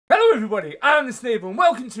everybody, I'm the Snavel and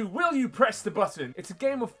welcome to Will You Press the Button? It's a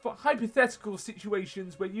game of hypothetical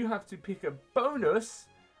situations where you have to pick a bonus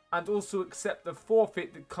and also accept the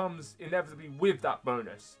forfeit that comes inevitably with that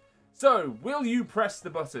bonus. So, will you press the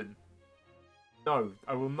button? No,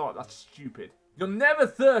 I will not. That's stupid. You're never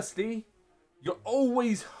thirsty. You're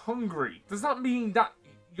always hungry. Does that mean that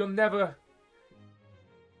you're never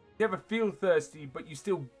feel thirsty, but you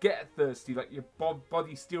still get thirsty? Like your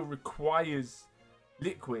body still requires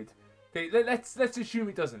liquid. Okay, let's assume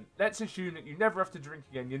it doesn't. Let's assume that you never have to drink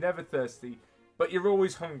again. You're never thirsty, but you're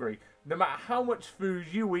always hungry. No matter how much food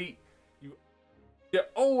you eat, you're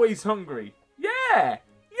always hungry. Yeah,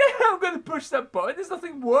 I'm gonna push that button. There's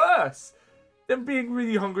nothing worse than being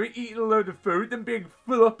really hungry, eating a load of food, then being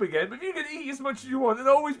full up again. But if you can eat as much as you want and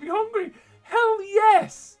always be hungry, hell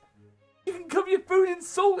yes! You can cover your food in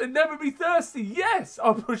salt and never be thirsty. Yes,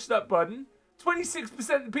 I'll push that button.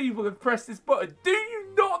 26% of people have pressed this button. Do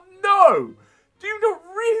you not know? Do you not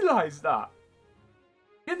realise that?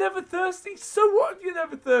 You're never thirsty? So what if you're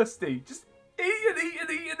never thirsty? Just eat and eat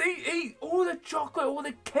and eat and eat. All the chocolate, all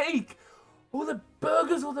the cake, all the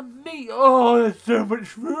burgers, all the meat. Oh, there's so much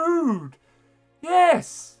food.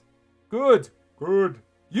 Yes. Good.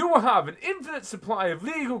 You will have an infinite supply of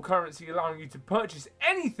legal currency allowing you to purchase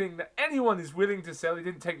anything that anyone is willing to sell. It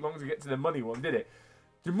didn't take long to get to the money one, did it?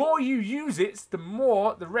 The more you use it, the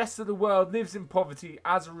more the rest of the world lives in poverty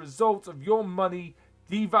as a result of your money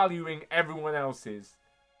devaluing everyone else's.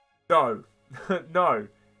 No. No.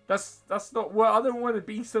 That's not what... I don't want to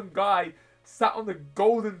be some guy sat on the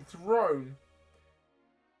golden throne.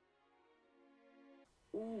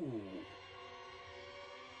 Ooh.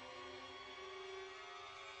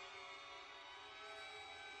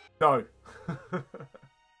 No.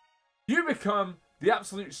 You become the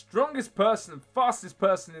absolute strongest person and fastest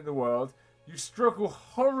person in the world. You struggle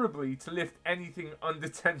horribly to lift anything under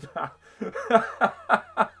 10 pounds.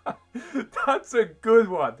 That's a good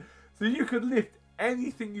one. So you could lift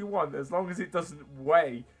anything you want as long as it doesn't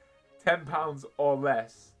weigh 10 pounds or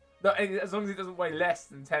less. No, as long as it doesn't weigh less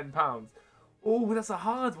than 10 pounds. Oh, that's a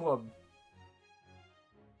hard one.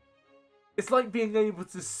 It's like being able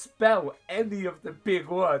to spell any of the big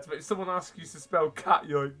words, but if someone asks you to spell cat,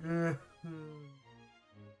 you're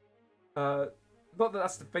like, not that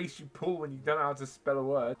that's the face you pull when you don't know how to spell a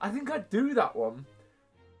word. I think I'd do that one.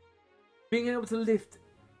 Being able to lift,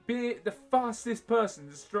 being the fastest person,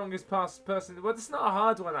 the strongest person. Well, that's not a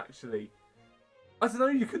hard one, actually. I don't know,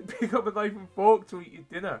 you could pick up a knife and fork to eat your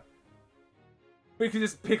dinner. But you could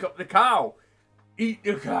just pick up the cow. Eat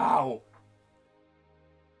the cow.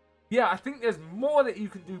 Yeah, I think there's more that you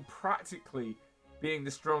can do practically being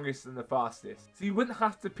the strongest and the fastest. So you wouldn't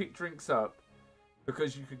have to pick drinks up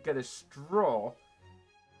because you could get a straw.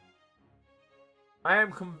 I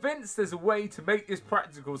am convinced there's a way to make this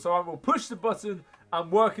practical, so I will push the button and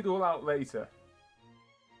work it all out later.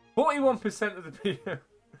 41% of the people... If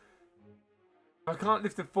I can't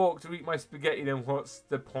lift a fork to eat my spaghetti, then what's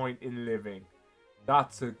the point in living?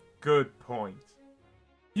 That's a good point.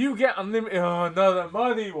 You get unlimited... Oh, another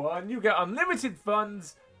money one. You get unlimited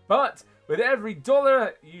funds, but with every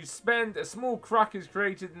dollar you spend, a small crack is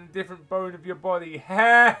created in a different bone of your body.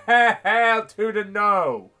 Hell to the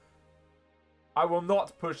no. I will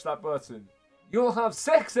not push that button. You'll have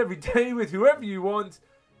sex every day with whoever you want.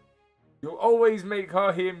 You'll always make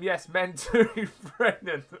her, him, yes, men too,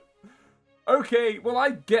 pregnant. Okay, well,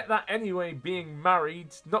 I get that anyway, being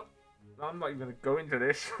married. I'm not even going to go into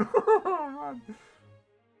this. Oh, man.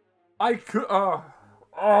 I could...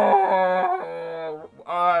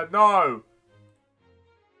 no.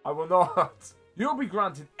 I will not. You'll be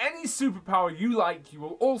granted any superpower you like. You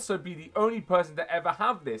will also be the only person to ever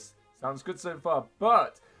have this. Sounds good so far,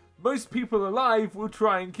 but most people alive will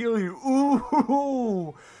try and kill you.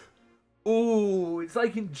 Ooh, it's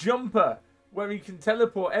like in Jumper, where he can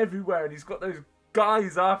teleport everywhere and he's got those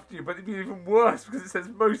guys after you, but it'd be even worse because it says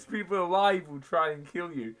most people alive will try and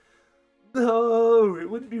kill you. No, it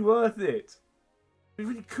wouldn't be worth it. It'd be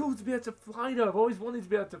really cool to be able to fly though. I've always wanted to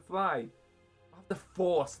be able to fly. I have the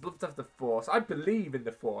Force. I'd love to have the Force. I believe in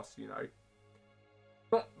the Force, you know.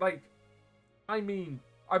 Not like... I mean,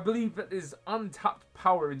 I believe that there's untapped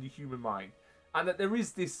power in the human mind. And that there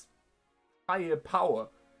is this higher power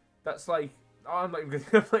that's like... Oh, I'm not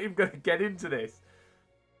even going to get into this.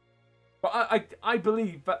 But I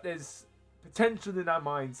believe that there's potential in our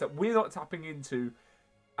minds that we're not tapping into.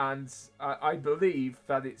 And I believe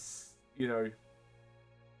that it's, you know,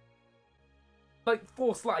 like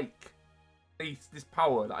Force-like, this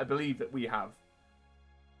power that I believe that we have.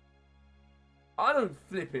 I don't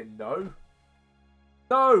flipping know.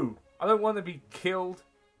 No, I don't want to be killed.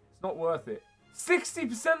 It's not worth it.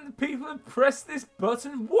 60% of the people have pressed this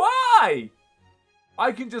button. Why?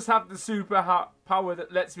 I can just have the super power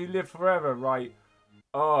that lets me live forever, right?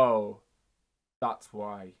 Oh, that's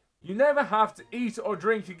why. You never have to eat or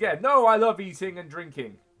drink again. No, I love eating and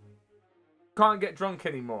drinking. Can't get drunk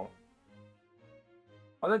anymore.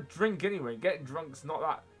 I don't drink anyway. Getting drunk's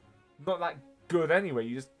not that good anyway.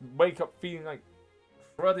 You just wake up feeling like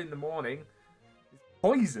crud in the morning. It's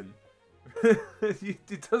poison.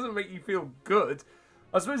 It doesn't make you feel good.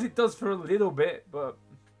 I suppose it does for a little bit, but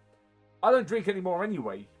I don't drink anymore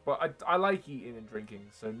anyway. But I like eating and drinking,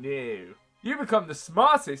 so no. You become the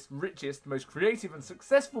smartest, richest, most creative and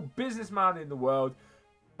successful businessman in the world,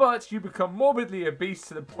 but you become morbidly obese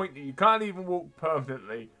to the point that you can't even walk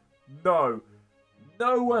permanently. No.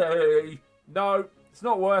 No way. No, it's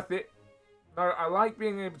not worth it. No, I like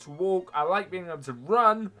being able to walk. I like being able to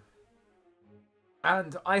run.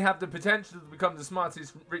 And I have the potential to become the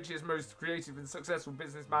smartest, richest, most creative and successful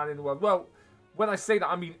businessman in the world. Well, when I say that,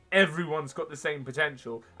 I mean everyone's got the same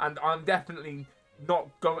potential. And I'm definitely not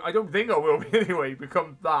going... I don't think I will be anyway,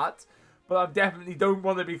 become that. But I definitely don't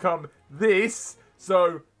want to become this.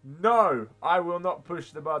 So, no, I will not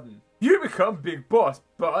push the button. You become Big Boss,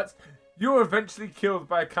 but you're eventually killed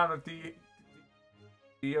by a can of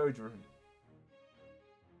deodorant.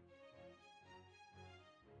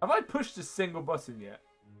 Have I pushed a single button yet?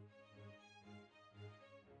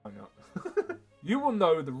 Why not? You will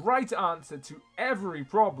know the right answer to every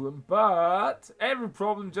problem, but every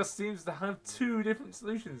problem just seems to have two different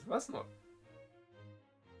solutions. That's not...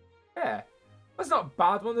 Yeah. That's not a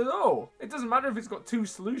bad one at all. It doesn't matter if it's got two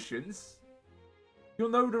solutions. You'll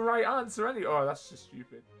know the right answer anyway. Oh, that's just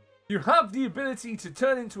stupid. You have the ability to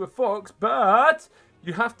turn into a fox, but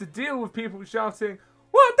you have to deal with people shouting,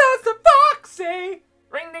 "What does the fox say?"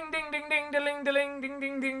 Ring ding ding ding ding ding ding ding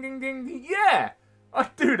ding ding ding ding. Yeah,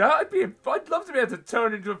 I'd do that. I'd love to be able to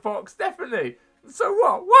turn into a fox, definitely. So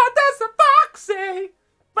what? What does the fox say?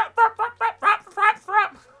 Rap rap rap rap rap rap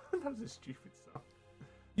rap. That's a stupid song.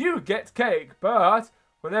 You get cake, but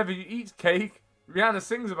whenever you eat cake, Rihanna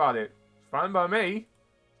sings about it. Fine by me.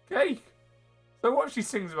 Cake. So what if she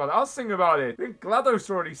sings about it? I'll sing about it. I think GLaDOS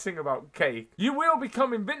already sing about cake. You will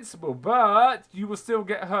become invincible, but you will still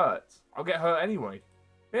get hurt. I'll get hurt anyway.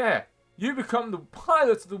 Yeah. You become the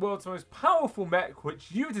pilot of the world's most powerful mech,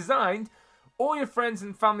 which you designed. All your friends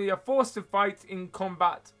and family are forced to fight in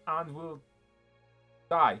combat and will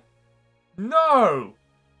die. No!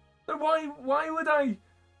 So why would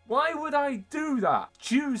I do that?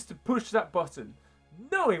 Choose to push that button.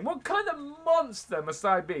 Knowing what kind of monster must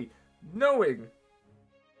I be? Knowing,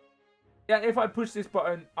 yeah, if I push this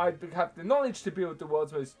button, I'd have the knowledge to build the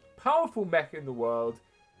world's most powerful mech in the world,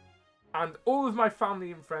 and all of my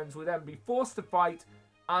family and friends would then be forced to fight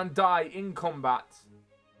and die in combat.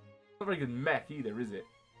 Not a very good mech either, is it?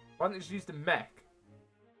 Why don't you just use the mech?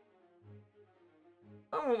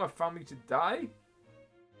 I don't want my family to die.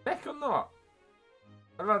 Mech or not?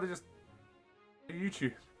 I'd rather just do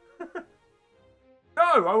YouTube.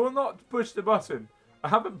 No, I will not push the button. I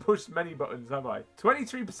haven't pushed many buttons, have I?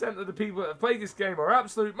 23% of the people that have played this game are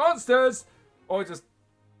absolute monsters! Or just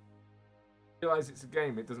realise it's a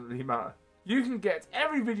game, it doesn't really matter. You can get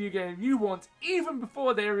every video game you want even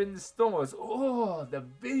before they're in the stores. Oh, the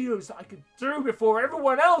videos I could do before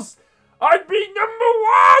everyone else! I'd be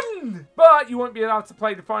 #1! But you won't be allowed to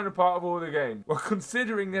play the final part of all the game. Well,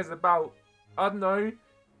 considering there's about, I don't know,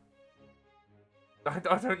 I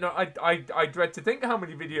don't know, I dread to think how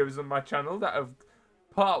many videos on my channel that have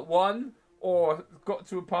part 1 or got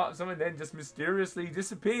to a part of something and then just mysteriously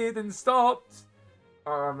disappeared and stopped.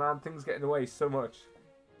 Oh man, things get in the way so much.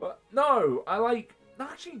 But no,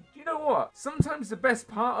 actually, you know what? Sometimes the best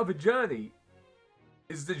part of a journey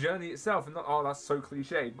is the journey itself and not, oh, that's so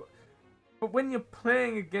cliched. But when you're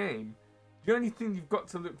playing a game, the only thing you've got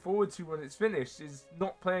to look forward to when it's finished is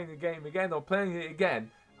not playing the game again or playing it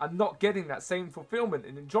again and not getting that same fulfillment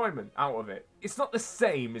and enjoyment out of it. It's not the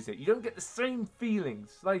same, is it? You don't get the same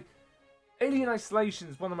feelings. Like, Alien Isolation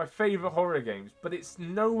is one of my favourite horror games, but it's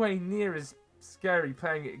no way near as scary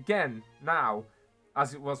playing it again now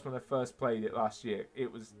as it was when I first played it last year.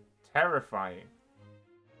 It was terrifying.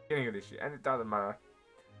 Beginning of this year, and it doesn't matter.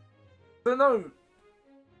 So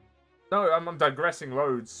no, I'm digressing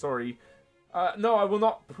loads, sorry. No, I will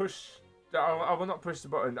not push... I will not push the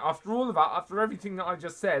button. After all of that, after everything that I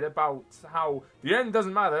just said about how the end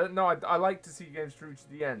doesn't matter, no, I like to see games through to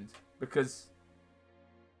the end. Because,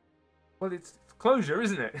 well, it's closure,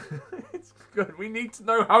 isn't it? It's good. We need to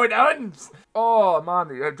know how it ends. Oh,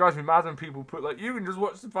 man, it drives me mad when people put, like, you can just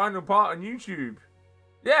watch the final part on YouTube.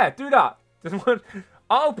 Yeah, do that.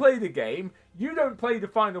 I'll play the game, you don't play the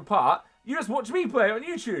final part, You just watch me play it on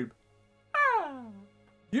YouTube.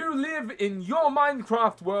 You live in your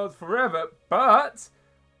Minecraft world forever, but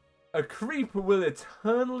a creeper will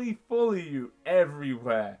eternally follow you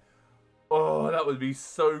everywhere. Oh, that would be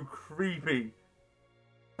so creepy.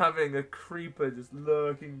 Having a creeper just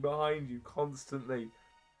lurking behind you constantly.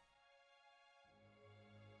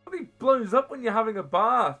 Probably blows up when you're having a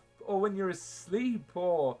bath, or when you're asleep,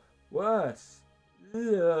 or worse.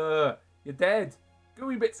 Ugh, you're dead.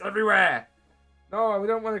 Gooey bits everywhere. No, we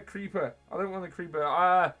don't want a creeper. I don't want a creeper.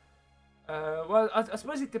 Well, I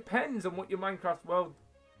suppose it depends on what your Minecraft world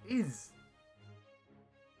is.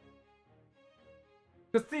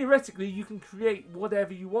 Because theoretically, you can create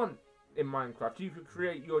whatever you want in Minecraft. You could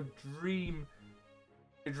create your dream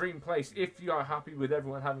place if you are happy with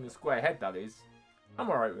everyone having a square head. That is, I'm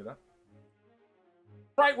alright with that.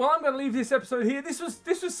 Right, well, I'm going to leave this episode here. This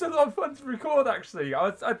was a lot of fun to record, actually.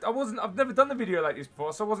 I've never done a video like this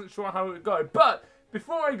before, so I wasn't sure how it would go. But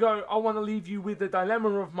before I go, I want to leave you with a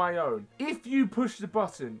dilemma of my own. If you push the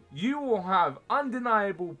button, you will have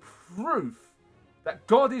undeniable proof that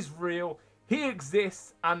God is real, He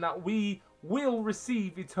exists, and that we will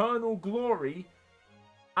receive eternal glory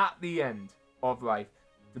at the end of life.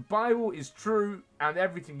 The Bible is true, and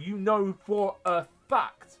everything. You know for a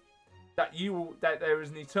fact that there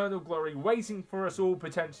is an eternal glory waiting for us all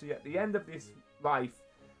potentially at the end of this life.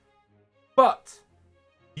 But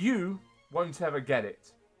you won't ever get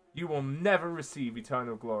it. You will never receive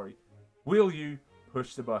eternal glory. Will you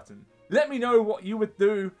push the button? Let me know what you would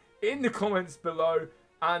do in the comments below.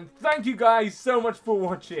 And thank you guys so much for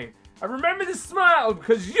watching. And remember to smile,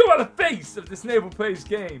 because you are the face of the Snail Plays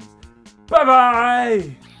Games. Bye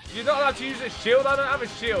bye! You're not allowed to use a shield? I don't have a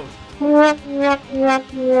shield. Not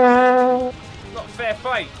a fair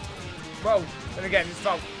fight. Well, and again, it's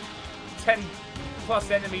about 10 plus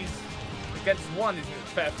enemies against one isn't a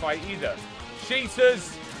fair fight either.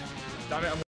 Cheaters! Damn it,